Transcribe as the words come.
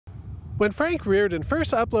When Frank Reardon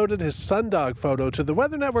first uploaded his sundog photo to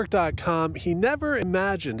theweathernetwork.com, he never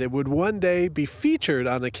imagined it would one day be featured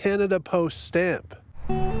on a Canada Post stamp.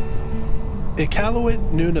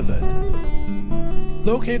 Iqaluit, Nunavut.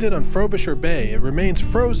 Located on Frobisher Bay, it remains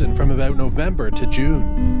frozen from about November to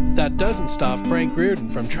June. That doesn't stop Frank Reardon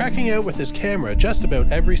from trekking out with his camera just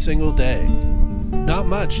about every single day. Not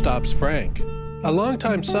much stops Frank. A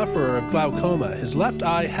longtime sufferer of glaucoma, his left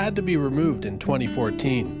eye had to be removed in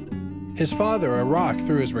 2014. His father a rock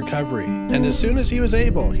through his recovery, and as soon as he was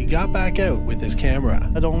able, he got back out with his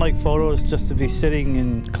camera. I don't like photos just to be sitting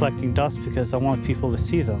and collecting dust because I want people to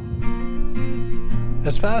see them.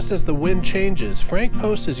 As fast as the wind changes, Frank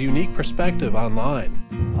posts his unique perspective online.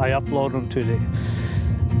 I upload them to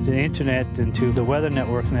the internet and to the Weather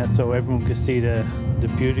Network net so everyone can see the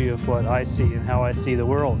beauty of what I see and how I see the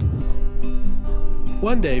world.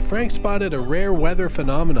 One day, Frank spotted a rare weather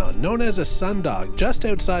phenomenon known as a sundog just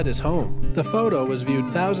outside his home. The photo was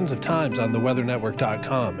viewed thousands of times on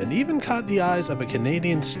theweathernetwork.com and even caught the eyes of a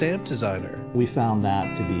Canadian stamp designer. We found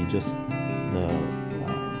that to be just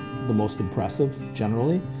the most impressive,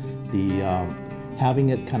 generally. Having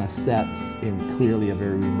it kind of set in clearly a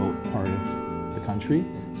very remote part of the country.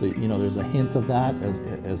 So, you know, there's a hint of that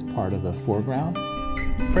as part of the foreground.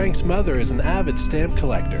 Frank's mother is an avid stamp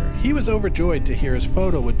collector. He was overjoyed to hear his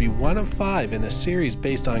photo would be one of 5 in a series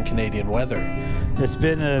based on Canadian weather. It's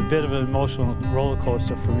been a bit of an emotional roller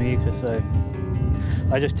coaster for me because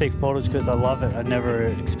I just take photos because I love it. I never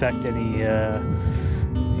expect any,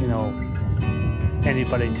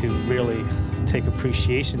 anybody to really take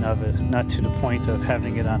appreciation of it, not to the point of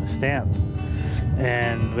having it on a stamp.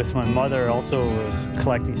 And with my mother also was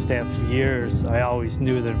collecting stamps for years, I always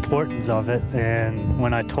knew the importance of it. And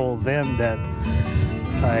when I told them that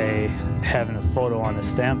I having a photo on a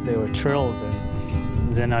stamp, they were thrilled.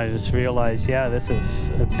 And then I just realized, yeah, this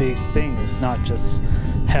is a big thing. It's not just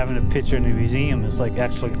having a picture in a museum, it's like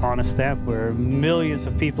actually on a stamp where millions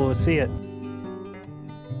of people will see it.